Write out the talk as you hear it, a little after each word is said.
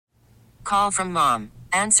Call from mom.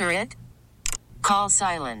 Answer it. Call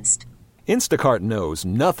silenced. Instacart knows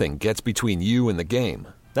nothing gets between you and the game.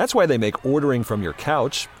 That's why they make ordering from your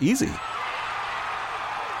couch easy.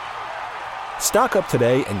 Stock up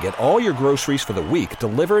today and get all your groceries for the week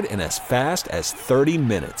delivered in as fast as 30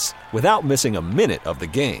 minutes without missing a minute of the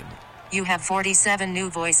game. You have 47 new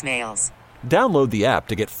voicemails. Download the app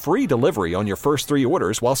to get free delivery on your first 3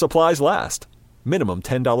 orders while supplies last. Minimum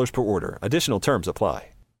 $10 per order. Additional terms apply.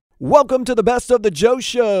 Welcome to the Best of the Joe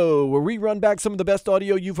Show, where we run back some of the best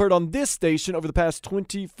audio you've heard on this station over the past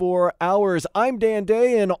 24 hours. I'm Dan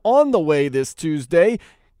Day, and on the way this Tuesday,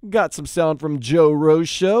 got some sound from Joe Rose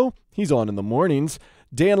Show. He's on in the mornings.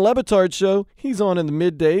 Dan Le Batard Show. He's on in the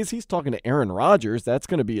middays. He's talking to Aaron Rodgers. That's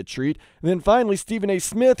going to be a treat. And then finally, Stephen A.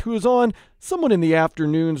 Smith, who is on someone in the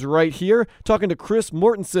afternoons right here, talking to Chris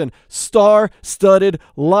Mortensen. Star-studded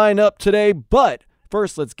lineup today. But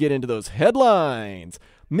first, let's get into those headlines.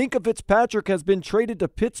 Minkah Fitzpatrick has been traded to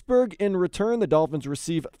Pittsburgh. In return, the Dolphins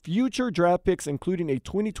receive future draft picks, including a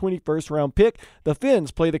 2020 first-round pick. The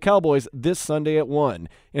Fins play the Cowboys this Sunday at 1.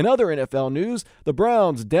 In other NFL news, the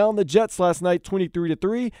Browns downed the Jets last night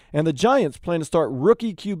 23-3, and the Giants plan to start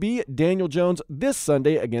rookie QB Daniel Jones this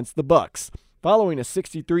Sunday against the Bucs. Following a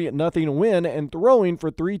 63-0 win and throwing for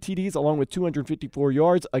 3 TDs along with 254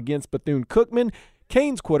 yards against Bethune-Cookman,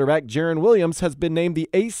 Canes quarterback Jarren Williams has been named the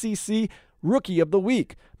ACC Rookie of the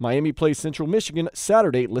Week. Miami plays Central Michigan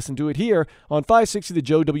Saturday. Listen to it here on 560 The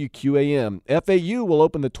Joe WQAM. FAU will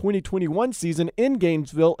open the 2021 season in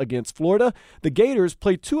Gainesville against Florida. The Gators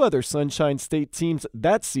play 2 other Sunshine State teams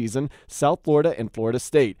that season, South Florida and Florida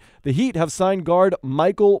State. The Heat have signed guard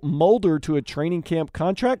Michael Mulder to a training camp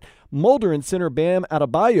contract. Mulder and center Bam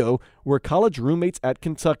Adebayo were college roommates at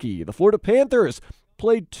Kentucky. The Florida Panthers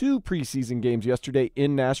played 2 preseason games yesterday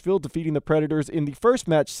in Nashville, defeating the Predators in the first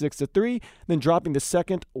match 6-3, then dropping the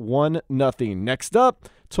second 1-0. Next up,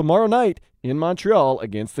 tomorrow night in Montreal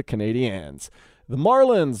against the Canadiens. The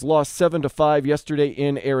Marlins lost 7-5 yesterday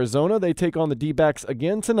in Arizona. They take on the D-backs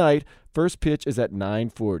again tonight. First pitch is at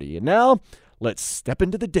 9:40. And now, let's step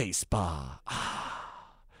into the day spa.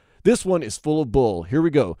 This one is full of bull. Here we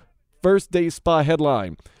go. First day spa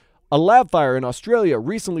headline. A lab fire in Australia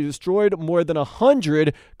recently destroyed more than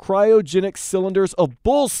 100 cryogenic cylinders of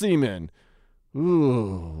bull semen.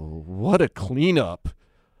 Ooh, what a cleanup.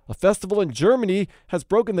 A festival in Germany has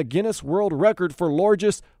broken the Guinness World Record for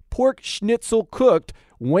largest pork schnitzel cooked,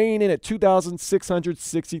 weighing in at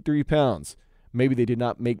 2,663 pounds. Maybe they did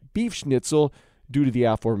not make beef schnitzel due to the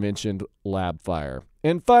aforementioned lab fire.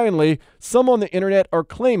 And finally, some on the internet are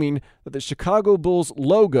claiming that the Chicago Bulls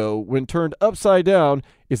logo, when turned upside down,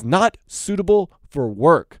 is not suitable for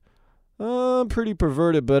work. I'm pretty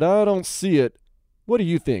perverted, but I don't see it. What do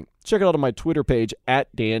you think? Check it out on my Twitter page,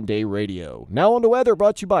 @DanDayRadio. Now on to weather,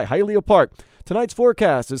 brought to you by Hialeah Park. Tonight's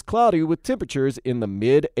forecast is cloudy with temperatures in the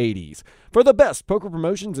mid-80s. For the best poker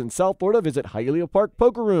promotions in South Florida, visit Hialeah Park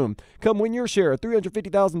Poker Room. Come win your share of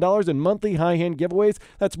 $350,000 in monthly high hand giveaways.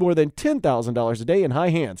 That's more than $10,000 a day in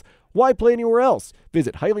high hands. Why play anywhere else?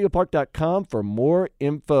 Visit HialeahPark.com for more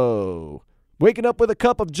info. Waking up with a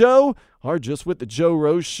cup of Joe or just with the Joe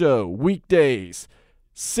Rose Show. Weekdays,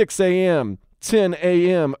 6 a.m., 10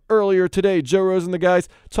 a.m. Earlier today, Joe Rose and the guys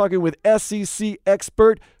talking with SEC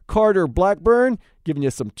expert Carter Blackburn, giving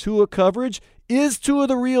you some Tua coverage. Is Tua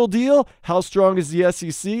the real deal? How strong is the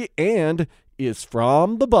SEC? And is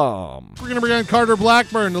from the bomb. We're going to bring on Carter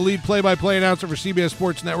Blackburn, the lead play-by-play announcer for CBS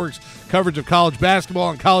Sports Network's coverage of college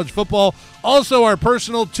basketball and college football. Also our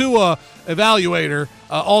personal Tua evaluator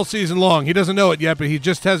all season long. He doesn't know it yet, but he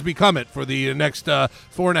just has become it for the next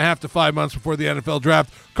 4.5 to 5 months before the NFL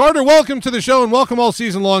draft. Carter, welcome to the show, and welcome all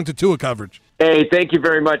season long to Tua coverage. Hey, thank you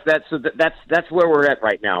very much. That's where we're at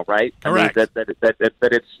right now, right? Correct. I mean,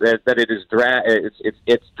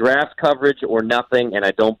 it's draft coverage or nothing, and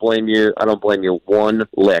I don't blame you. I don't blame you one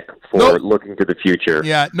lick for looking to the future.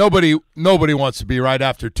 Yeah, nobody wants to be right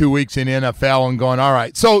after 2 weeks in the NFL and going, all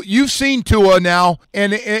right. So you've seen Tua now,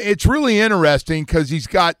 and it's really interesting because he's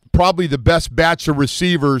got probably the best batch of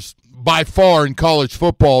receivers by far in college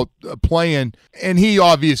football playing, and he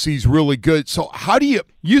obviously is really good. So how do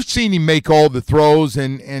you've seen him make all the throws,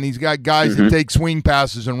 and he's got guys that take swing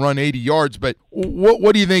passes and run 80 yards, but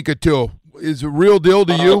what do you think of Tua? Is it real deal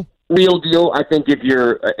to you? Real deal. I think if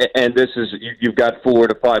you're, and this is, you've got 4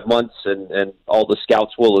 to 5 months, and all the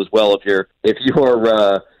scouts will as well. If you're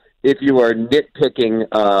if you are nitpicking,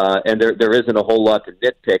 and there isn't a whole lot to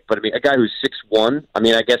nitpick, but I mean, a guy who's 6'1", I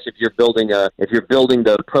mean, I guess if you're building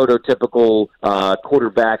the prototypical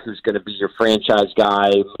quarterback who's going to be your franchise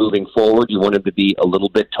guy moving forward, you want him to be a little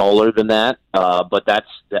bit taller than that. But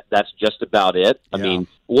that's just about it. I mean,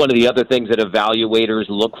 one of the other things that evaluators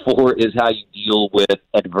look for is how you deal with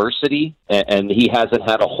adversity, and he hasn't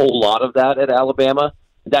had a whole lot of that at Alabama.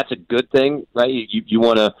 That's a good thing, right? You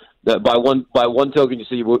want to. By one token,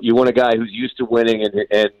 you want a guy who's used to winning,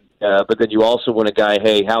 but then you also want a guy.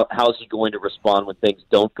 Hey, how's he going to respond when things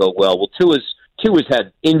don't go well? Well, Tua's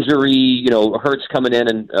had injury. Hurts coming in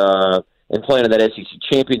and playing in that SEC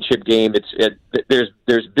championship game. There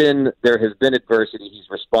has been adversity. He's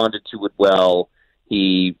responded to it well.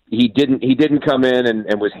 He didn't come in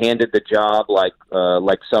and was handed the job like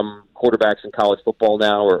some quarterbacks in college football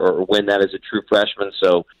now, or win that as a true freshman.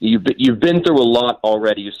 So you've been through a lot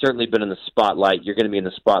already. You've certainly been in the spotlight. You're going to be in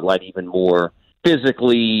the spotlight even more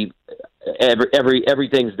physically.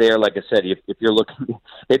 Everything's there. Like I said, if you're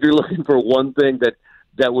looking for one thing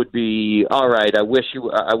that would be all right. I wish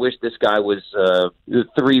this guy was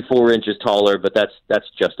 3-4 inches taller, but that's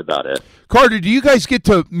just about it. Carter, do you guys get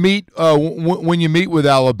to meet when you meet with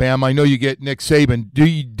Alabama? I know you get Nick Saban. Do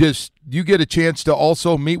you get a chance to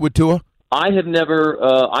also meet with Tua? I have never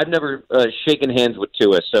shaken hands with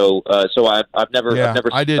Tua, so I've never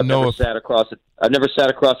sat across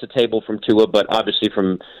the table from Tua, but obviously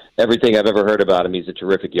from everything I've ever heard about him, he's a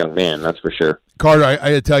terrific young man, that's for sure. Carter, I got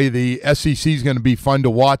to tell you, the SEC is going to be fun to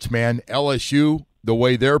watch, man. LSU, the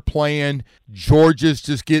way they're playing, Georgia's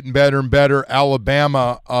just getting better and better.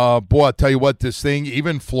 Alabama, boy, I'll tell you what, this thing,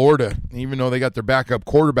 even Florida, even though they got their backup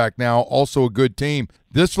quarterback now, also a good team.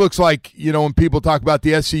 This looks like, when people talk about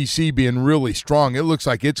the SEC being really strong, it looks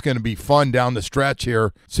like it's going to be fun down the stretch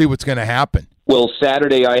here. See what's going to happen. Well,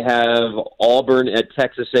 Saturday I have Auburn at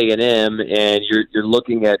Texas A&M, and you're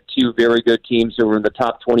looking at two very good teams who are in the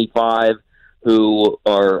top 25, who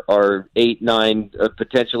are 8, 9,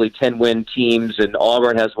 potentially 10-win teams, and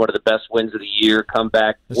Auburn has one of the best wins of the year,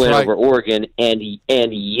 comeback win over Oregon, and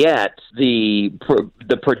yet the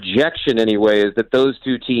projection anyway is that those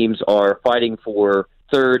two teams are fighting for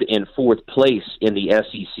third and fourth place in the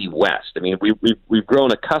SEC West. I mean, we've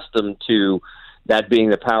grown accustomed to that being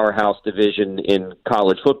the powerhouse division in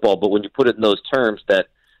college football, but when you put it in those terms, that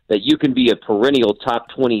you can be a perennial top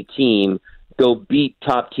 20 team, go beat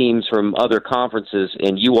top teams from other conferences,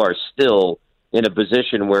 and you are still in a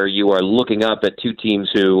position where you are looking up at two teams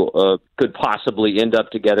who could possibly end up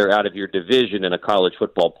together out of your division in a college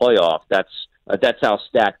football playoff. That's how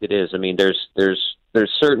stacked it is. I mean, there's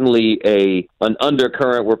certainly an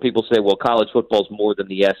undercurrent where people say, well, college football is more than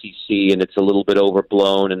the SEC and it's a little bit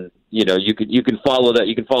overblown, and you can follow that.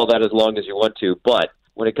 You can follow that as long as you want to, but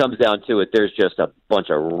when it comes down to it, there's just a bunch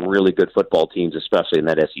of really good football teams, especially in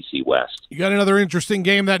that SEC West. You got another interesting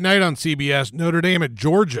game that night on CBS, Notre Dame at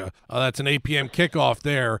Georgia. That's an 8 p.m. kickoff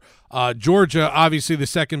there. Georgia, obviously the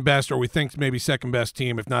second best, or we think maybe second best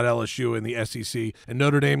team, if not LSU in the SEC, and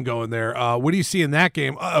Notre Dame going there. What do you see in that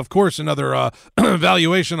game? Of course, another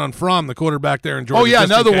evaluation on Fromm, the quarterback there in Georgia. Oh yeah,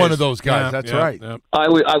 another one of those guys. That's right. Yeah. I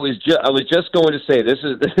was just going to say this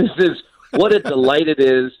is what a delight it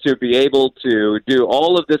is to be able to do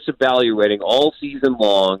all of this evaluating all season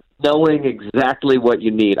long, knowing exactly what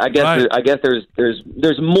you need. I guess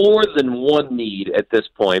there's more than one need at this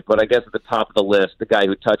point, but I guess at the top of the list, the guy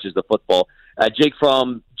who touches the football. Jake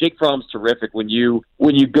Fromm's terrific. When you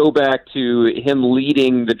go back to him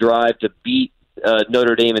leading the drive to beat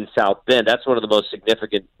Notre Dame in South Bend, that's one of the most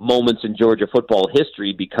significant moments in Georgia football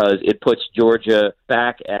history, because it puts Georgia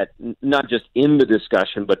back at not just in the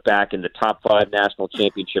discussion, but back in the top 5 national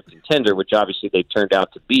championship contender, which obviously they turned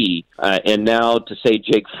out to be. And now to say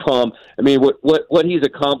Jake Fromm, I mean, what he's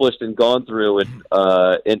accomplished and gone through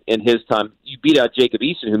in his time, you beat out Jacob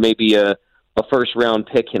Eason, who may be a first-round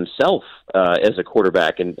pick himself as a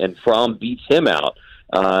quarterback, and Fromm beats him out.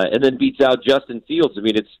 And then beats out Justin Fields. I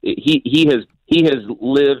mean, he has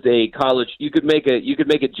lived a college. You could make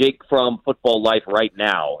a Jake Fromm football life right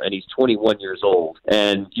now, and he's 21 years old.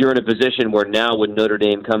 And you're in a position where now, when Notre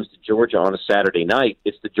Dame comes to Georgia on a Saturday night,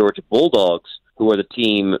 it's the Georgia Bulldogs who are the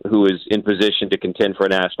team who is in position to contend for a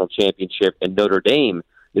national championship, and Notre Dame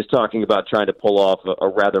is talking about trying to pull off a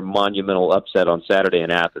rather monumental upset on Saturday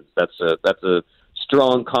in Athens. That's a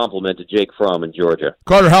strong compliment to Jake Fromm in Georgia.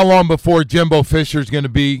 Carter, how long before Jimbo Fisher is going to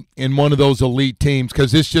be in one of those elite teams?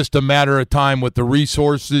 Because it's just a matter of time with the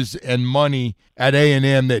resources and money at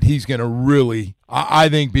A&M that he's going to really, I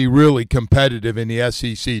think, be really competitive in the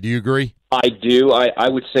SEC. Do you agree? I do. I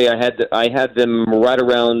would say I had them right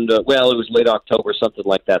around. It was late October, something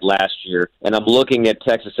like that last year. And I'm looking at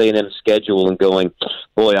Texas A&M's schedule and going,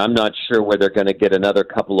 boy, I'm not sure where they're going to get another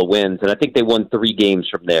couple of wins. And I think they won 3 games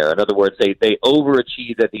from there. In other words, they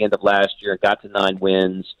overachieved at the end of last year and got to 9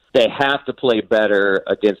 wins. They have to play better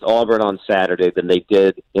against Auburn on Saturday than they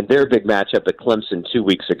did in their big matchup at Clemson 2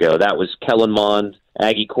 weeks ago. That was Kellen Mond.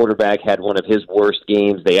 Aggie quarterback had one of his worst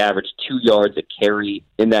games. They averaged 2 yards a carry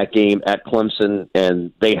in that game at Clemson,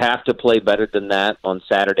 and they have to play better than that on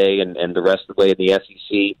Saturday and the rest of the way in the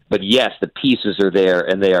SEC. But yes, the pieces are there,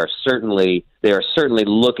 and they are certainly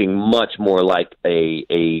looking much more like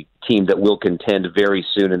a team that will contend very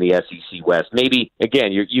soon in the SEC West. Maybe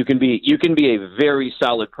again, you can be a very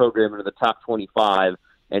solid program in the top 25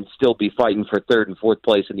 and still be fighting for 3rd and 4th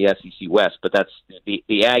place in the SEC West. But that's the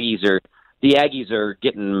Aggies are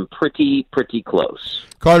getting pretty close.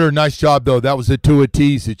 Carter, nice job, though. That was the 2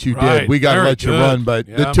 tees that you did. We got to let you run, but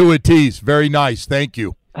the 2 tees, very nice. Thank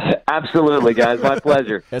you. Absolutely, guys. My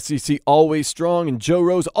pleasure. SEC always strong, and Joe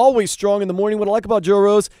Rose always strong in the morning. What I like about Joe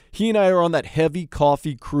Rose, he and I are on that heavy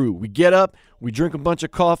coffee crew. We get up, we drink a bunch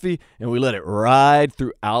of coffee, and we let it ride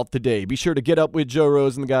throughout the day. Be sure to get up with Joe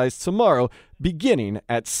Rose and the guys tomorrow, beginning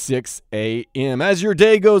at 6 a.m. As your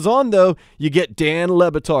day goes on, though, you get Dan Le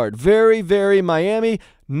Batard. Very, very Miami.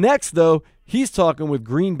 Next, though, he's talking with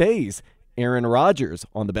Green Bay's Aaron Rodgers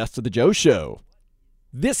on the Best of the Joe Show.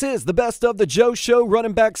 This is the Best of the Joe Show,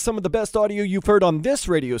 running back some of the best audio you've heard on this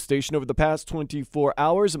radio station over the past 24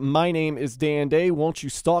 hours. My name is Dan Day. Won't you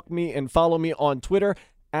stalk me and follow me on Twitter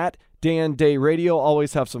at Dan Day Radio.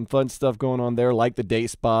 Always have some fun stuff going on there, like the day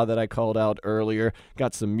spa that I called out earlier.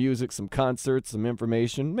 Got some music, some concerts, some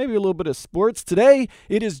information, maybe a little bit of sports. Today,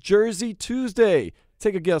 it is Jersey Tuesday.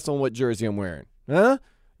 Take a guess on what jersey I'm wearing. Huh?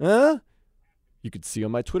 You can see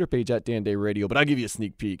on my Twitter page at Dan Day Radio, but I'll give you a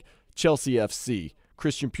sneak peek. Chelsea FC.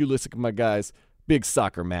 Christian Pulisic and my guys, big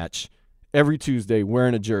soccer match. Every Tuesday,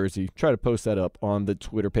 wearing a jersey. Try to post that up on the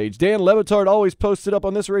Twitter page. Dan Le Batard always posted up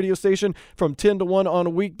on this radio station from 10 to 1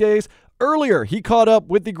 on weekdays. Earlier, he caught up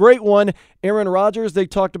with the great one, Aaron Rodgers. They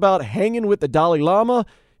talked about hanging with the Dalai Lama,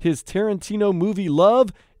 his Tarantino movie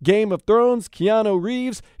Love, Game of Thrones, Keanu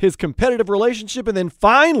Reeves, his competitive relationship, and then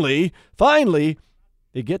finally,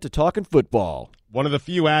 they get to talking football. One of the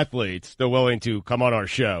few athletes still willing to come on our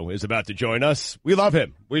show is about to join us. We love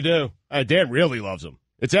him. We do. Dan really loves him.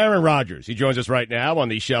 It's Aaron Rodgers. He joins us right now on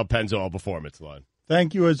the Shell Pennzoil Performance Line.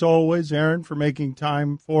 Thank you, as always, Aaron, for making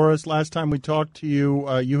time for us. Last time we talked to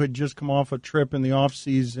you, you had just come off a trip in the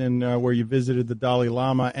off-season where you visited the Dalai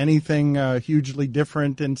Lama. Anything hugely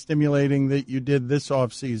different and stimulating that you did this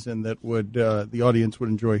off-season that would the audience would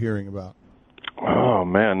enjoy hearing about? Oh,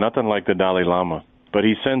 man, nothing like the Dalai Lama. But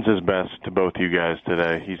he sends his best to both you guys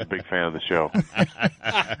today. He's a big fan of the show.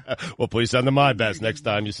 Well, please send him my best next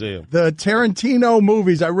time you see him. The Tarantino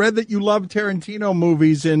movies. I read that you love Tarantino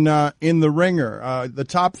movies in The Ringer. The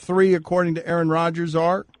top 3, according to Aaron Rodgers,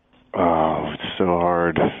 are? Oh, it's so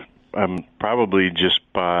hard. Probably just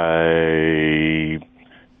by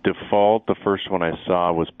default, the first one I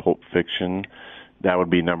saw was Pulp Fiction. That would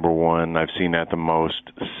be number 1. I've seen that the most.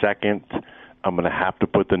 Second, I'm going to have to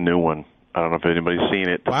put the new one. I don't know if anybody's seen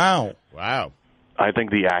it. Wow. I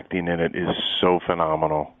think the acting in it is so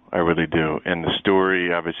phenomenal. I really do. And the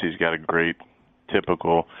story, obviously, has got a great,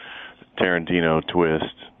 typical Tarantino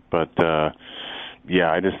twist. But, yeah,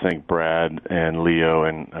 I just think Brad and Leo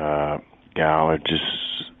and Gal are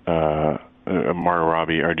just, Margot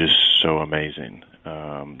Robbie are just so amazing.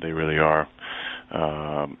 They really are.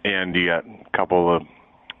 And you got a couple of,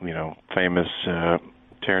 famous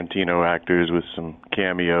Tarantino actors with some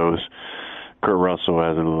cameos. Kurt Russell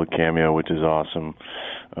has a little cameo, which is awesome.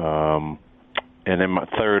 And then my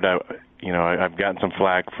third, I've gotten some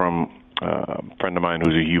flack from a friend of mine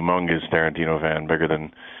who's a humongous Tarantino fan, bigger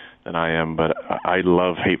than I am, but I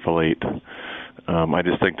love Hateful Eight. I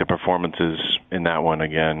just think the performances in that one,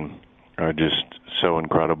 again, are just so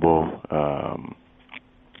incredible.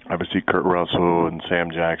 Obviously, Kurt Russell and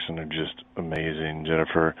Sam Jackson are just amazing.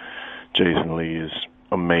 Jennifer Jason Leigh is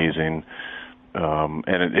amazing.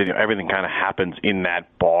 And everything kind of happens in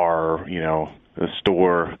that bar, the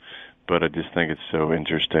store. But I just think it's so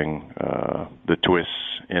interesting, the twists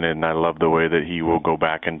in it. And I love the way that he will go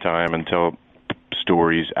back in time and tell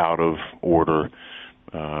stories out of order.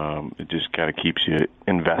 It just kind of keeps you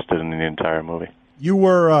invested in the entire movie. You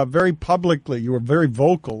were very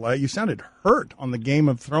vocal. You sounded hurt on the Game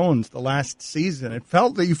of Thrones the last season. It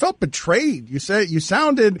felt that you felt betrayed. You said you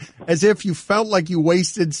sounded as if you felt like you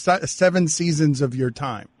wasted 7 seasons of your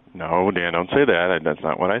time. No, Dan, don't say that. That's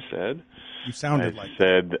not what I said. You sounded I like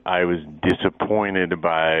said I was disappointed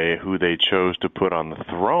by who they chose to put on the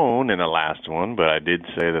throne in the last one, but I did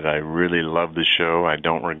say that I really loved the show. I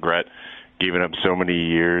don't regret giving up so many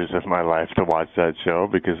years of my life to watch that show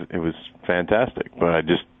because it was fantastic. But I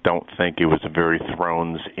just don't think it was a very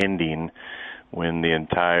Thrones ending when the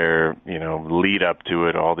entire, lead up to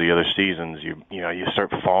it, all the other seasons, you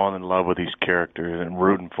start falling in love with these characters and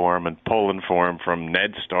rooting for them and pulling for them from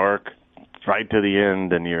Ned Stark right to the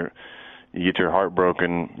end, and you get your heart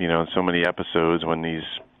broken, so many episodes when these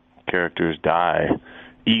characters die.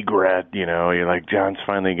 Egret, you're like, John's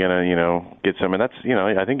finally gonna, get some, and that's,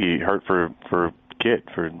 I think he hurt for Kit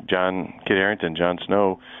Harington, Jon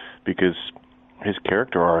Snow, because his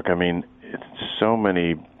character arc, it's so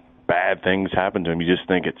many bad things happen to him. You just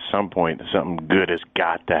think at some point something good has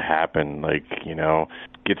got to happen,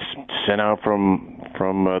 gets sent out from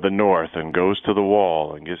the north and goes to the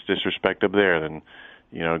wall and gets disrespect up there, then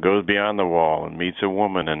goes beyond the wall and meets a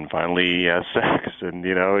woman and finally he has sex, and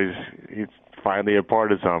he's finally a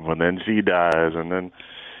part of something. Then she dies, and then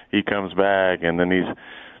he comes back, and then he's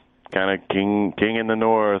kind of king in the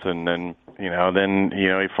north, and then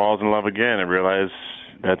he falls in love again and realizes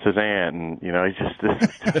that's his aunt, and he's just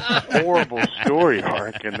this horrible story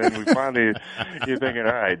arc. And then you're thinking,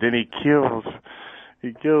 all right, then he kills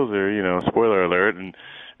her, spoiler alert,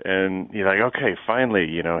 and you're like, okay, finally,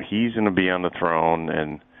 he's going to be on the throne,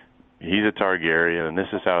 and he's a Targaryen, and this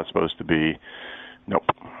is how it's supposed to be. Nope.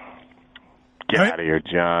 Get out of here,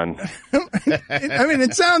 John.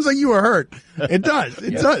 It sounds like you were hurt. It does.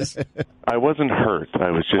 It does. I wasn't hurt. I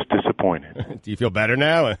was just disappointed. Do you feel better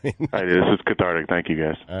now? I did. This is cathartic. Thank you,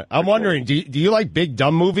 guys. I'm wondering, do you like big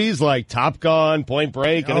dumb movies like Top Gun, Point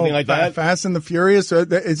Break, anything like that? Fast and the Furious?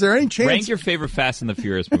 Is there any chance? Rank your favorite Fast and the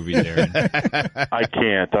Furious movies, Aaron. I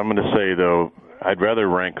can't. I'm going to say, though, I'd rather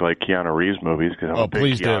rank like Keanu Reeves movies because I'm a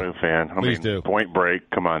big Keanu fan. Please do. Point Break,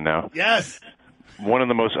 come on now. Yes. One of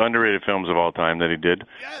the most underrated films of all time that he did,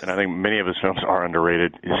 and I think many of his films are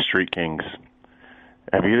underrated, is Street Kings.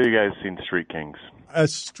 Have either of you guys seen Street Kings?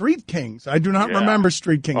 Street Kings? I do not remember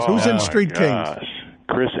Street Kings. Who's in Street Kings?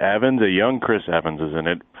 Chris Evans, a young Chris Evans is in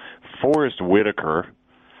it. Forrest Whitaker.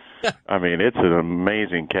 It's an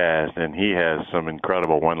amazing cast, and he has some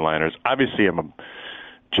incredible one-liners. Obviously, I'm a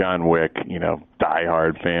John Wick,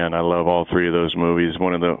 diehard fan. I love all three of those movies.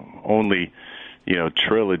 One of the only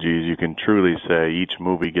trilogies, you can truly say each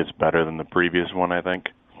movie gets better than the previous one, I think.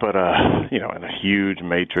 But, I'm a huge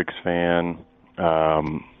Matrix fan.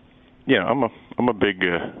 I'm a big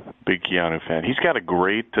Keanu fan. He's got a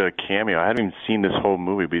great cameo. I haven't even seen this whole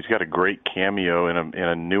movie, but he's got a great cameo in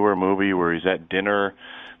a newer movie where he's at dinner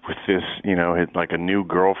with this, like a new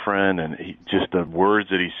girlfriend, and just the words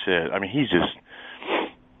that he said.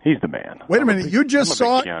 He's the man. Wait a minute, you just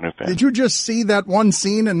saw it? Did you just see that one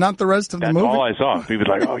scene and not the rest of the movie? That's all I saw. He was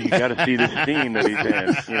like, "Oh, you got to see this scene that he's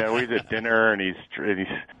in." Where he's at dinner and he's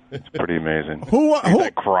it's pretty amazing. He's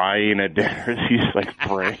like crying at dinner. He's like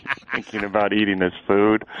praying, thinking about eating his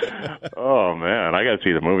food. Oh man, I got to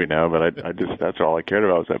see the movie now. But that's all I cared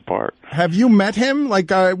about was that part. Have you met him?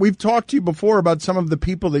 Like we've talked to you before about some of the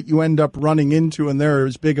people that you end up running into, and they're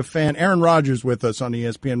as big a fan. Aaron Rodgers with us on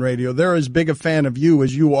ESPN Radio. They're as big a fan of you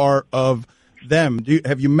as you are of them.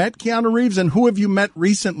 Have you met Keanu Reeves, and who have you met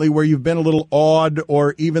recently where you've been a little awed,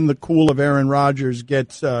 or even the cool of Aaron Rodgers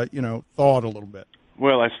gets thawed a little bit?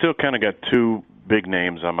 Well, I still kind of got two big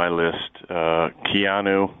names on my list: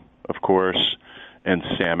 Keanu, of course, and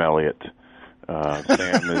Sam Elliott.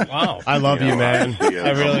 Sam is, wow, I love you, man.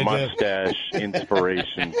 I really mustache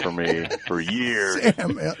inspiration for me for years.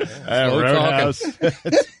 Sam, Roadhouse,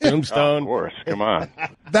 Tombstone. Of course, come on.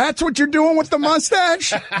 That's what you're doing with the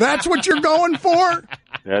mustache? That's what you're going for?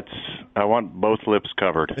 I want both lips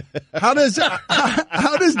covered. How does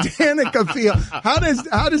Danica feel? How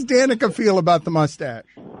does Danica feel about the mustache?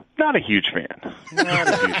 Not a huge fan.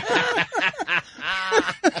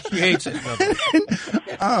 She hates it.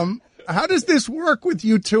 How does this work with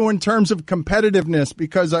you two in terms of competitiveness?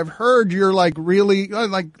 Because I've heard you're like really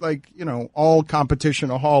all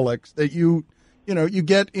competitionaholics, that you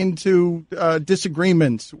get into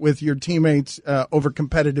disagreements with your teammates over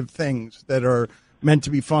competitive things that are meant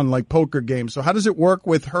to be fun, like poker games. So how does it work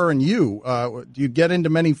with her and you? Do you get into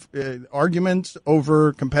many arguments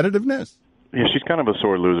over competitiveness? Yeah, she's kind of a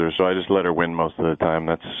sore loser, so I just let her win most of the time.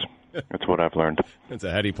 That's what I've learned. It's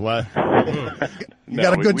a heady play. You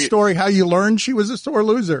got a good story how you learned she was a sore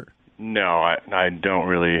loser? No, I don't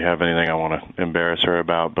really have anything I want to embarrass her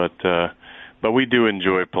about, but we do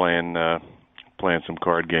enjoy playing some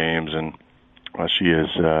card games, and she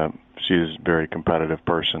is a very competitive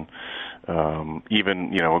person.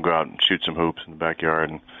 Even, we'll go out and shoot some hoops in the backyard,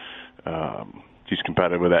 and she's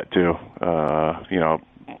competitive with that too.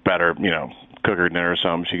 Better, cook her dinner or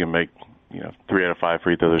something. She can make, 3 out of 5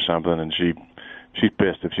 free throws or something, and she's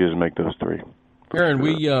pissed if she doesn't make those 3. Aaron,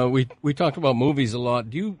 we talked about movies a lot.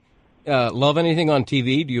 Do you love anything on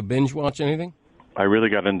TV? Do you binge watch anything? I really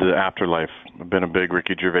got into Afterlife. I've been a big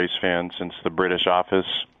Ricky Gervais fan since The British Office,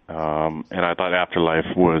 and I thought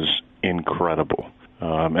Afterlife was incredible.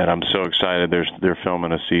 And I'm so excited. They're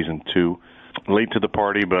filming a season 2. Late to the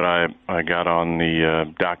party, but I got on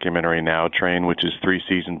the Documentary Now train, which is 3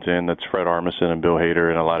 seasons in. That's Fred Armisen and Bill Hader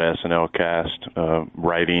and a lot of SNL cast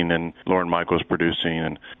writing, and Lorne Michaels producing.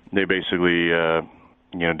 And they basically,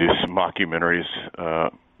 do some documentaries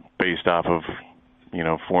based off of,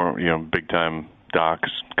 big time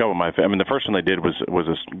docs. The first one they did was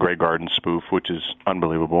a Grey Garden spoof, which is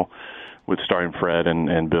unbelievable, with starring Fred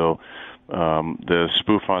and Bill. The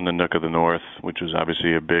spoof on the Nook of the North, which was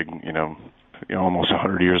obviously a big, almost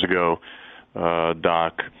 100 years ago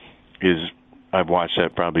doc, I've watched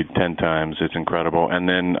that probably 10 times. It's incredible. And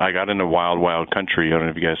then I got into Wild Wild Country. I don't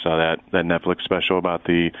know if you guys saw that Netflix special about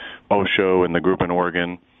the Osho and the group in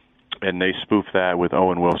Oregon, and they spoof that with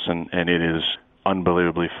Owen Wilson, and it is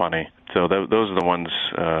unbelievably funny. So those are the ones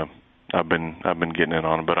I've been getting in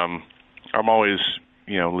on. But I'm always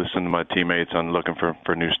listening to my teammates on looking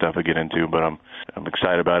for new stuff to get into. But I'm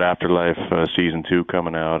excited about Afterlife season 2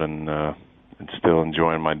 coming out, and still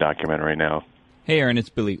enjoying my documentary now. Hey, Aaron, it's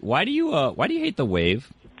Billy. Why do you hate the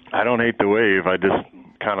wave? I don't hate the wave. I just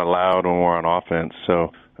kind of loud when we're on offense,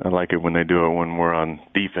 so I like it when they do it when we're on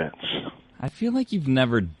defense. I feel like you've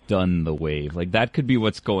never done the wave. Like, that could be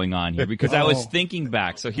what's going on here, because I was thinking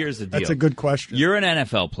back. So here's the deal. That's a good question. You're an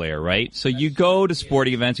NFL player, right? So you go to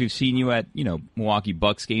sporting events. We've seen you at, Milwaukee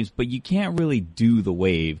Bucks games, but you can't really do the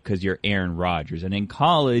wave because you're Aaron Rodgers. And in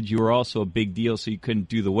college, you were also a big deal, so you couldn't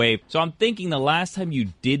do the wave. So I'm thinking the last time you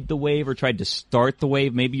did the wave or tried to start the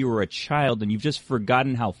wave, maybe you were a child and you've just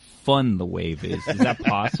forgotten how fun the wave is. Is that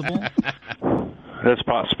possible? That's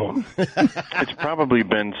possible. It's probably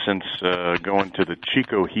been since going to the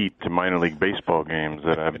Chico Heat to minor league baseball games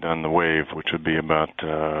that I've done the wave, which would be about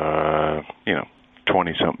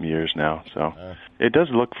 20-something years now. So it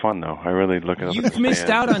does look fun, though. I really look at it. You've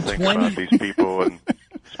missed out on 20. About these people, and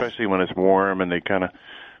especially when it's warm and they kind of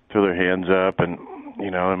throw their hands up, and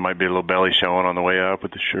there might be a little belly showing on the way up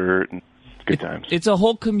with the shirt. And good times. It's a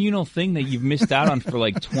whole communal thing that you've missed out on for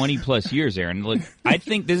like 20 plus years, Aaron. Look, I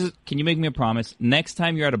think this is. Can you make me a promise? Next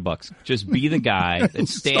time you're at a Bucks, just be the guy that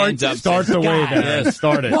stands up. Start the wave. Yeah,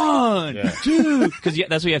 start it. 1, 2. Because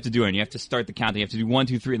that's what you have to do, and you have to start the count. You have to do 1,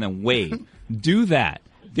 2, 3, and then wave. Do that.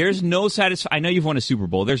 There's no I know you've won a Super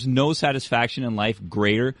Bowl. There's no satisfaction in life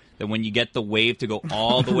greater than when you get the wave to go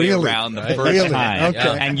all the way around the first time,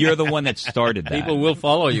 and you're the one that started that. People will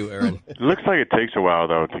follow you, Aaron. It looks like it takes a while,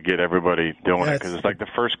 though, to get everybody doing it, because it's like the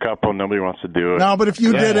first couple, nobody wants to do it. No, but if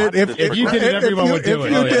you did it, if you did it, everyone would do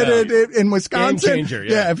it. If you did it in Wisconsin, Game changer,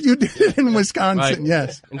 yeah. if you did it in Wisconsin,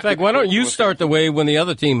 yes. In fact, why don't you start the wave when the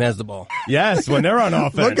other team has the ball? Yes, when they're on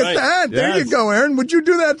offense. Look at that. There you go, Aaron. Would you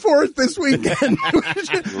do that for us this weekend?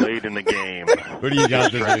 Late in the game. Who do you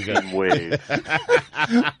got this weekend? Wave.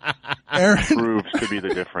 Aaron proves to be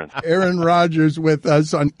the difference. Aaron Rodgers with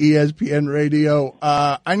us on ESPN Radio.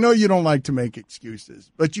 I know you don't like to make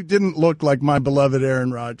excuses, but you didn't look like my beloved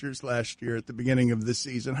Aaron Rodgers last year at the beginning of the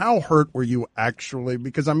season. How hurt were you actually?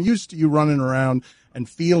 Because I'm used to you running around and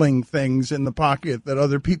feeling things in the pocket that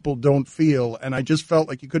other people don't feel, and I just felt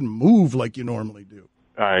like you couldn't move like you normally do.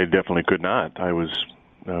 I definitely could not. I was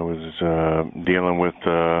dealing with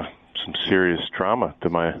some serious trauma to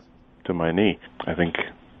my knee. I think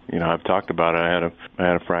I've talked about it. I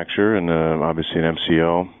had a fracture and obviously an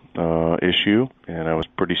MCL issue, and I was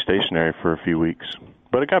pretty stationary for a few weeks.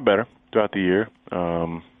 But it got better throughout the year.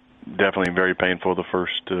 Definitely very painful the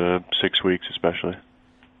first 6 weeks, especially.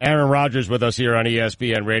 Aaron Rodgers with us here on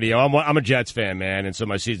ESPN Radio. I'm a Jets fan, man, and so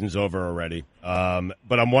my season's over already.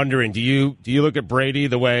 But I'm wondering, do you look at Brady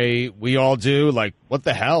the way we all do? Like, what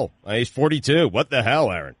the hell? He's 42. What the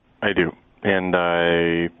hell, Aaron? I do, and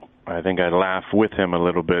I think I laugh with him a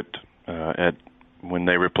little bit at when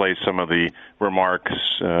they replace some of the remarks,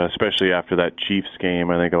 especially after that Chiefs game.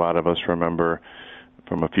 I think a lot of us remember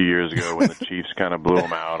from a few years ago when the Chiefs kind of blew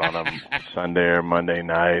them out on a Sunday or Monday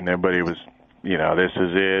night, and everybody was, this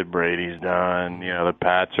is it, Brady's done, the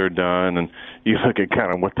Pats are done, and you look at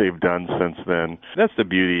kind of what they've done since then. That's the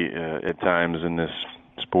beauty at times in this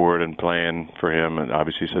sport and playing for him, and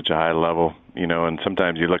obviously such a high level, and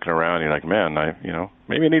sometimes you're looking around and you're like, man,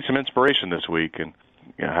 maybe I need some inspiration this week, and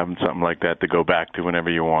having something like that to go back to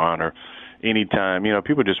whenever you want, or anytime,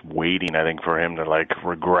 people are just waiting, I think, for him to like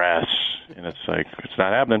regress, and it's like it's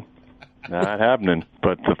not happening. Not happening.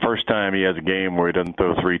 But the first time he has a game where he doesn't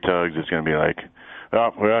throw 3 tugs, it's going to be like,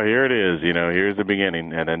 oh, well, here it is. Here's the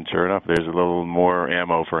beginning. And then sure enough, there's a little more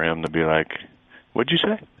ammo for him to be like, what'd you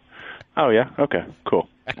say? Oh, yeah? Okay, cool.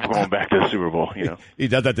 We're going back to the Super Bowl, He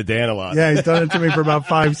does that to Dan a lot. Yeah, he's done it to me for about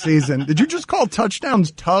 5 seasons. Did you just call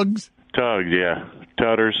touchdowns tugs? Tugs, yeah.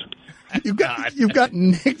 Tutters. You've got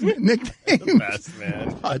nicknames. Best,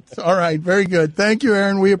 man. All right, very good. Thank you,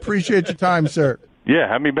 Aaron. We appreciate your time, sir. Yeah,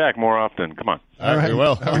 have me back more often. Come on. All right, we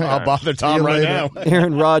will. I'll bother Tom right now.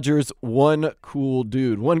 Aaron Rodgers, one cool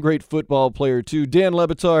dude. One great football player, too. Dan Le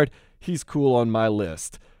Batard, he's cool on my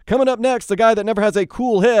list. Coming up next, a guy that never has a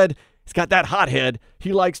cool head. He's got that hot head.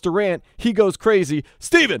 He likes to rant. He goes crazy.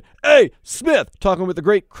 Stephen A. Smith, talking with the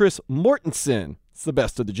great Chris Mortensen. It's the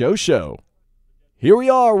Best of the Joe Show. Here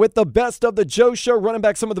we are with the Best of the Joe Show, running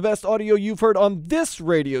back some of the best audio you've heard on this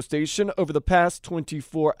radio station over the past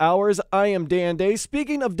 24 hours. I am Dan Day.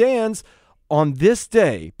 Speaking of Dan's, on this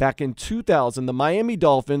day, back in 2000, the Miami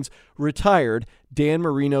Dolphins retired Dan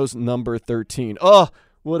Marino's number 13. Oh,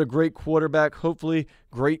 what a great quarterback. Hopefully,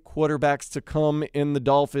 great quarterbacks to come in the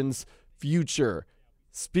Dolphins' future.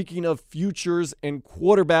 Speaking of futures and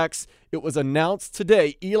quarterbacks, it was announced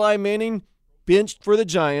today, Eli Manning benched for the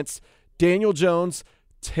Giants. Daniel Jones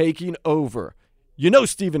taking over.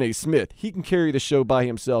 Stephen A. Smith, he can carry the show by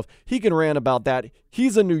himself. He can rant about that.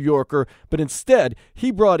 He's a New Yorker, but instead,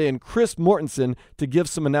 he brought in Chris Mortensen to give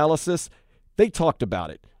some analysis. They talked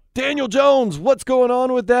about it. Daniel Jones, what's going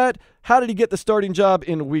on with that? How did he get the starting job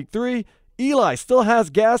in Week 3? Eli still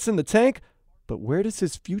has gas in the tank, but where does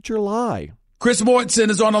his future lie? Chris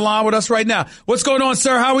Mortensen is on the line with us right now. What's going on,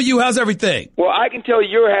 sir? How are you? How's everything? Well, I can tell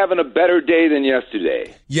you're having a better day than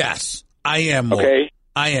yesterday. Yes, I am more. Okay.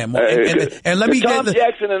 I am more. And let me Tom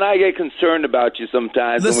Jackson and I get concerned about you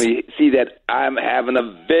sometimes when we see that I'm having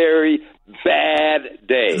a very bad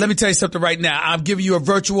day. Let me tell you something right now. I'm giving you a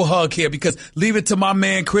virtual hug here because leave it to my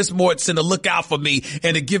man Chris Mortensen to look out for me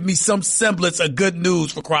and to give me some semblance of good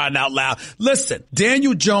news, for crying out loud. Listen,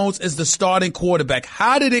 Daniel Jones is the starting quarterback.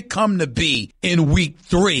 How did it come to be in Week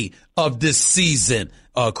 3 of this season,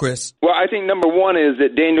 Chris? Well, I think number one is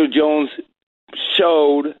that Daniel Jones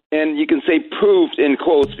showed, and you can say proved in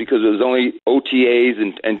quotes because it was only OTAs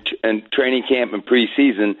and training camp and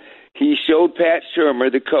preseason. He showed Pat Shurmur,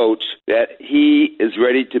 the coach, that he is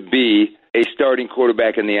ready to be a starting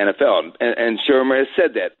quarterback in the NFL. And Shurmur has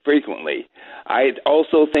said that frequently. I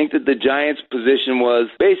also think that the Giants' position was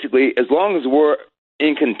basically, as long as we're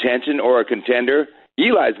in contention or a contender,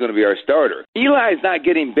 Eli's going to be our starter. Eli's not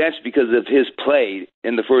getting benched because of his play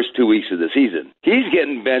in the first 2 weeks of the season. He's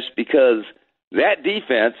getting benched because that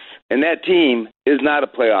defense and that team is not a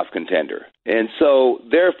playoff contender. And so,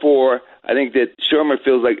 therefore, I think that Shurmur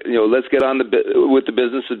feels like, let's get on with the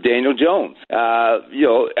business of Daniel Jones.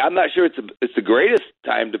 I'm not sure it's the greatest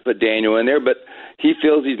time to put Daniel in there, but he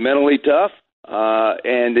feels he's mentally tough.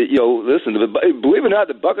 Listen, believe it or not,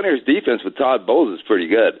 the Buccaneers defense with Todd Bowles is pretty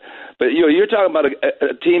good. But, you're talking about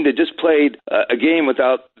a team that just played a game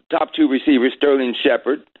without the top 2 receivers, Sterling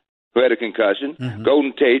Shepard, who had a concussion,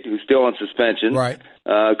 Golden Tate, who's still on suspension. Right.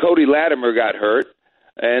 Cody Latimer got hurt.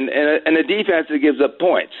 And a defense that gives up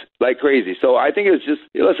points like crazy. So I think it's just,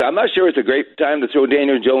 listen, I'm not sure it's a great time to throw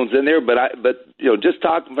Daniel Jones in there, but just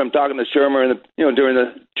talking to Shurmur during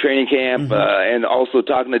the training camp and also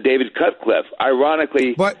talking to David Cutcliffe.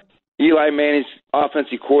 Ironically, Eli Manning's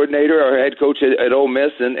offensive coordinator, our head coach at Ole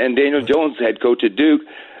Miss, and Daniel Jones, head coach at Duke.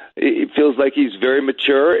 It feels like he's very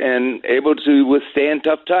mature and able to withstand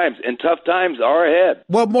tough times, and tough times are ahead.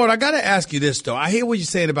 Well, Mort, I got to ask you this, though. I hear what you're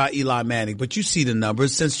saying about Eli Manning, but you see the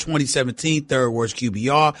numbers. Since 2017, third worst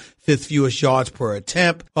QBR, fifth fewest yards per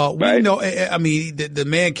attempt. We know, the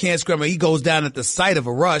man can't scramble. He goes down at the sight of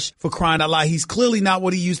a rush, for crying out loud. He's clearly not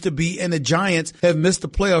what he used to be, and the Giants have missed the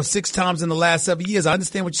playoffs 6 times in the last 7 years. I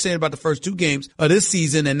understand what you're saying about the first 2 games of this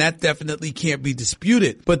season, and that definitely can't be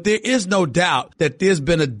disputed. But there is no doubt that there's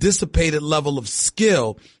been a dissipated level of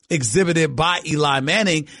skill exhibited by Eli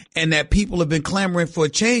Manning, and that people have been clamoring for a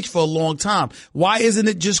change for a long time. Why isn't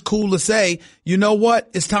it just cool to say, you know what,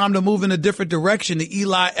 it's time to move in a different direction? The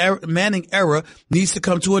Eli Manning era needs to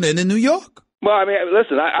come to an end in New York. Well,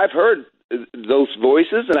 listen, I've heard those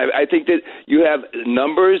voices, and I think that you have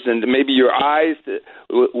numbers and maybe your eyes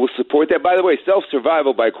will support that. By the way,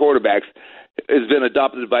 self-survival by quarterbacks has been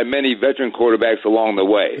adopted by many veteran quarterbacks along the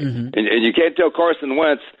way. And you can't tell Carson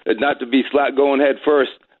Wentz not to be going head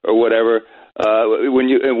first or whatever.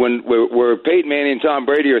 Where Peyton Manning and Tom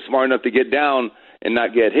Brady are smart enough to get down and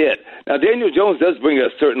not get hit. Now, Daniel Jones does bring a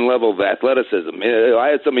certain level of athleticism. I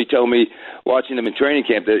had somebody tell me watching him in training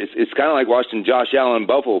camp that it's kind of like watching Josh Allen in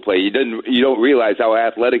Buffalo play. You don't realize how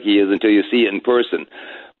athletic he is until you see it in person.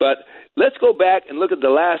 But let's go back and look at the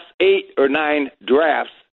last 8 or 9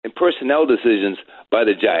 drafts and personnel decisions by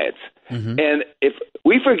the Giants. Mm-hmm. And if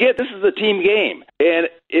we forget, this is a team game, and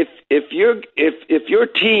if your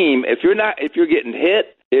team, if you're getting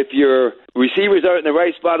hit, if your receivers aren't in the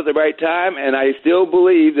right spot at the right time, and I still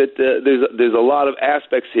believe that there's a lot of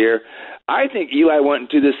aspects here. I think Eli went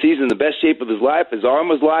into this season in the best shape of his life. His arm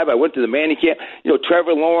was live. I went to the Manning camp.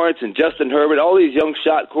 Trevor Lawrence and Justin Herbert, all these young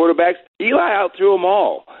shot quarterbacks. Eli outthrew them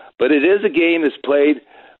all. But it is a game that's played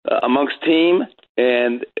amongst team.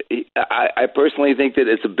 And I personally think that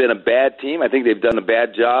it's been a bad team. I think they've done a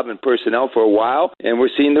bad job in personnel for a while, and we're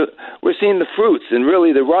seeing the fruits, and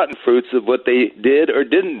really the rotten fruits of what they did or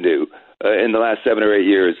didn't do in the last 7 or 8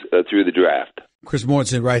 years through the draft. Chris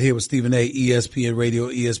Mortensen right here with Stephen A., ESPN Radio,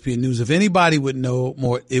 ESPN News. If anybody would know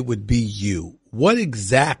more, it would be you. What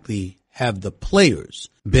exactly have the players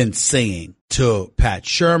been saying to Pat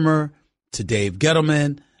Shurmur, to Dave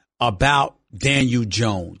Gettleman about Daniel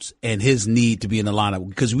Jones and his need to be in the lineup?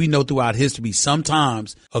 Because we know throughout history,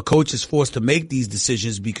 sometimes a coach is forced to make these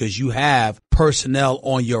decisions because you have personnel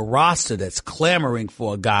on your roster that's clamoring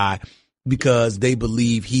for a guy because they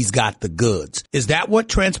believe he's got the goods. Is that what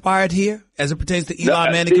transpired here as it pertains to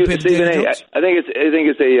Eli Manning compared to Daniel Jones? I think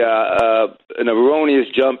it's an erroneous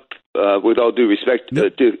jump. With all due respect,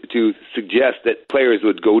 to suggest that players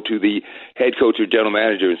would go to the head coach or general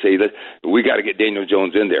manager and say that we got to get Daniel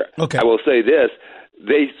Jones in there. Okay. I will say this.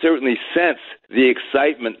 They certainly sense the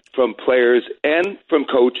excitement from players and from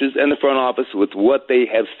coaches and the front office with what they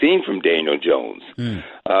have seen from Daniel Jones.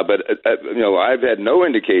 But I've had no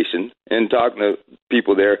indication in talking to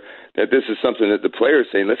people there that this is something that the players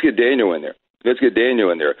are saying, let's get Daniel in there. Let's get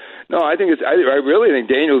Daniel in there. No, I really think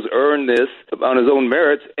Daniel's earned this on his own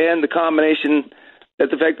merits, and the combination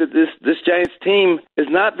that the fact that this Giants team is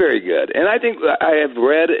not very good. And I think I have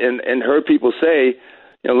read and heard people say,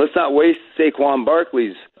 let's not waste Saquon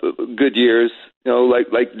Barkley's good years,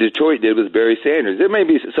 like Detroit did with Barry Sanders. There may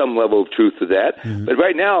be some level of truth to that, but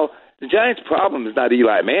right now the Giants' problem is not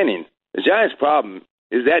Eli Manning. The Giants' problem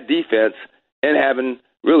is that defense and having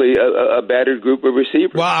really a battered group of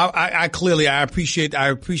receivers. Well, I appreciate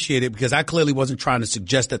it because I clearly wasn't trying to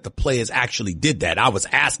suggest that the players actually did that. I was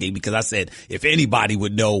asking because I said if anybody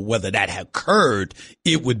would know whether that had occurred,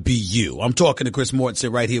 it would be you. I'm talking to Chris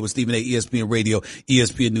Mortensen right here with Stephen A., ESPN Radio,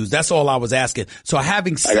 ESPN News. That's all I was asking. So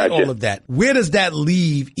having said all of that, where does that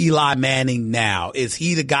leave Eli Manning now? Is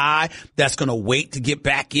he the guy that's going to wait to get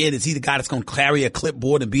back in? Is he the guy that's going to carry a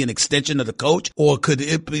clipboard and be an extension of the coach? Or could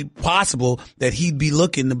it be possible that he'd be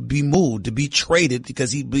looking to be moved, to be traded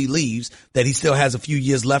because he believes that he still has a few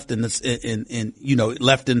years left in this,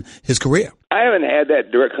 left in his career? I haven't had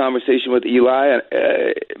that direct conversation with Eli,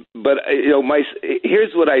 but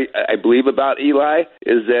here's what I believe about Eli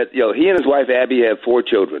is that he and his wife Abby have 4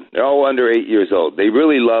 children. They're all under 8 years old. They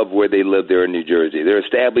really love where they live there in New Jersey. They're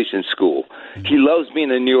established in school. He loves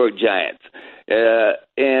being a New York Giants,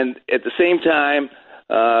 and at the same time,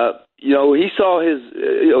 he saw his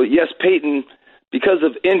Peyton, because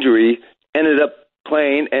of injury, ended up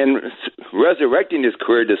playing and resurrecting his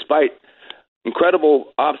career despite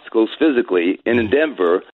incredible obstacles physically in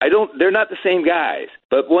Denver. They're not the same guys.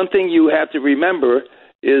 But one thing you have to remember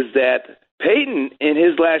is that Peyton, in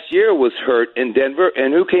his last year, was hurt in Denver,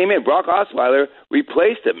 and who came in? Brock Osweiler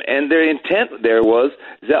replaced him, and their intent there was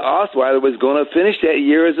that Osweiler was going to finish that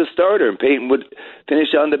year as a starter, and Peyton would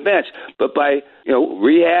finish on the bench. But by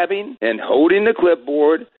rehabbing and holding the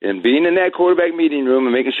clipboard and being in that quarterback meeting room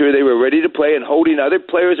and making sure they were ready to play and holding other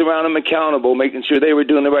players around them accountable, making sure they were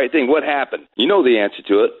doing the right thing, what happened? You know the answer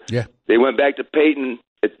to it. Yeah. They went back to Peyton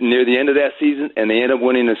near the end of that season, and they ended up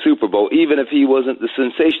winning the Super Bowl, even if he wasn't the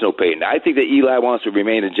sensational Peyton. I think that Eli wants to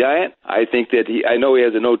remain a Giant. I think that I know he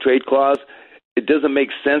has a no-trade clause. It doesn't make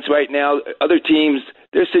sense right now. Other teams,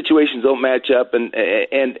 their situations don't match up, and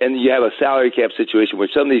you have a salary cap situation where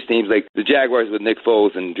some of these teams, like the Jaguars with Nick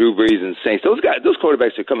Foles and Drew Brees and Saints, those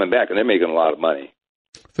quarterbacks are coming back, and they're making a lot of money.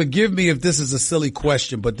 Forgive me if this is a silly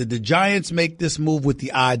question, but did the Giants make this move with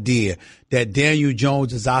the idea that Daniel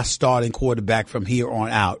Jones is our starting quarterback from here on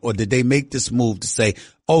out? Or did they make this move to say,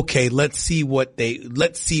 okay, let's see what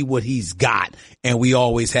he's got, and we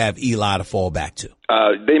always have Eli to fall back to?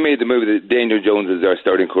 They made the move that Daniel Jones is our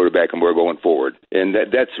starting quarterback, and we're going forward, and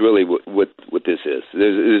that's really what this is.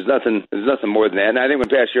 There's nothing more than that. And I think when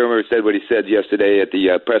Pat Shurmur said what he said yesterday at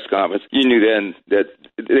the press conference, you knew then that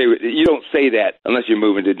you don't say that unless you're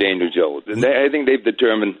moving to Daniel Jones. And I think they've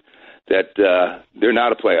determined that they're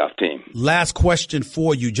not a playoff team. Last question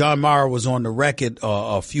for you. John Mara was on the record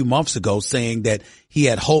a few months ago saying that he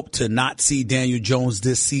had hoped to not see Daniel Jones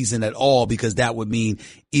this season at all because that would mean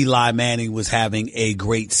Eli Manning was having a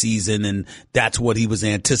great season, and that's what he was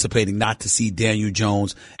anticipating, not to see Daniel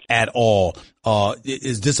Jones at all.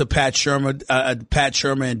 Is this a Pat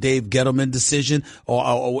Shermer and Dave Gettleman decision,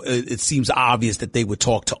 or it seems obvious that they would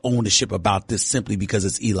talk to ownership about this simply because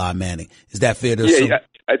it's Eli Manning? Is that fair to assume? Yeah,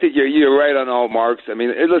 I think you're right on all marks. I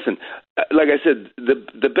mean, listen, like I said,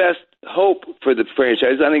 the best hope for the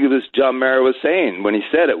franchise, I think it was John Mara was saying when he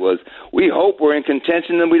said it, was we hope we're in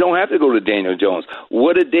contention and we don't have to go to Daniel Jones.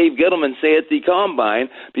 What did Dave Gettleman say at the Combine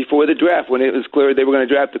before the draft when it was clear they were going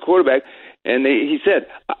to draft the quarterback? And he said,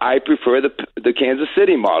 I prefer the Kansas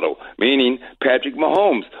City model, meaning Patrick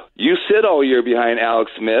Mahomes. You sit all year behind Alex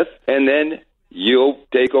Smith, and then you'll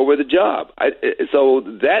take over the job. So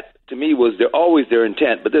that, to me, was always their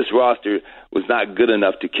intent, but this roster was not good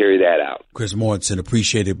enough to carry that out. Chris Mortensen,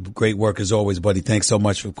 appreciate it. Great work as always, buddy. Thanks so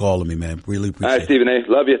much for calling me, man. Really appreciate it. All right, Stephen A.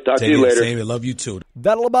 Love you. Talk to you later. Same here. Love you, too.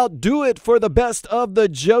 That'll about do it for the Best of the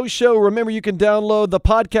Joe Show. Remember, you can download the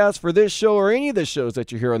podcast for this show or any of the shows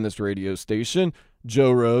that you hear on this radio station.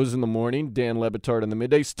 Joe Rose in the morning, Dan Lebitard in the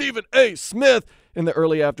midday, Stephen A. Smith in the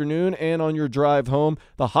early afternoon, and on your drive home,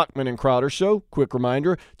 the Hockman and Crowder Show. Quick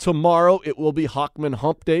reminder, tomorrow it will be Hockman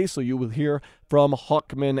Hump Day, so you will hear from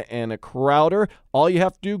Hockman and Crowder. All you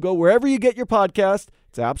have to do, go wherever you get your podcast.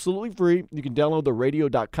 It's absolutely free. You can download the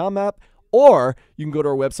radio.com app, or you can go to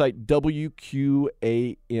our website, WQAM.com,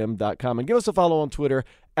 and give us a follow on Twitter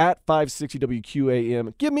at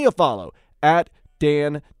 560WQAM. Give me a follow at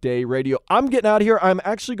Dan Day Radio. I'm getting out of here. I'm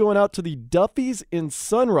actually going out to the Duffy's in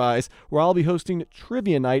Sunrise, where I'll be hosting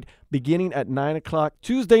Trivia Night beginning at 9 o'clock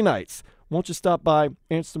Tuesday nights. Won't you stop by,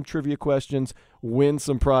 answer some trivia questions, win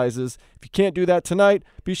some prizes? If you can't do that tonight,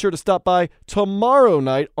 be sure to stop by tomorrow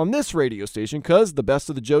night on this radio station, because the Best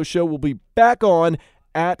of the Joe Show will be back on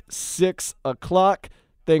at 6 o'clock.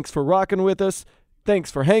 Thanks for rocking with us.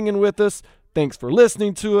 Thanks for hanging with us. Thanks for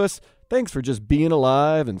listening to us. Thanks for just being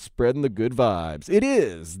alive and spreading the good vibes. It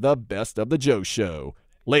is the Best of the Joe Show.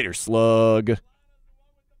 Later, slug.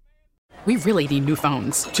 We really need new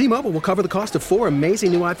phones. T-Mobile will cover the cost of 4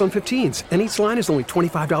 amazing new iPhone 15s, and each line is only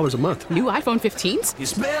 $25 a month. New iPhone 15s?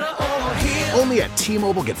 It's better over here. Only at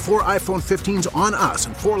T-Mobile, get 4 iPhone 15s on us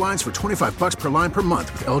and 4 lines for $25 per line per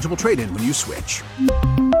month with eligible trade-in when you switch.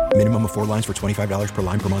 Minimum of 4 lines for $25 per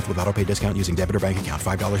line per month with autopay discount using debit or bank account.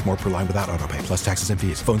 $5 more per line without autopay, plus taxes and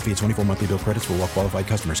fees. Phone fee at 24 monthly bill credits for well-qualified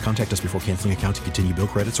customers. Contact us before canceling account to continue bill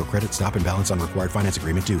credits or credit stop and balance on required finance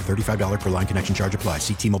agreement due. $35 per line connection charge applies.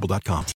 See T-Mobile.com.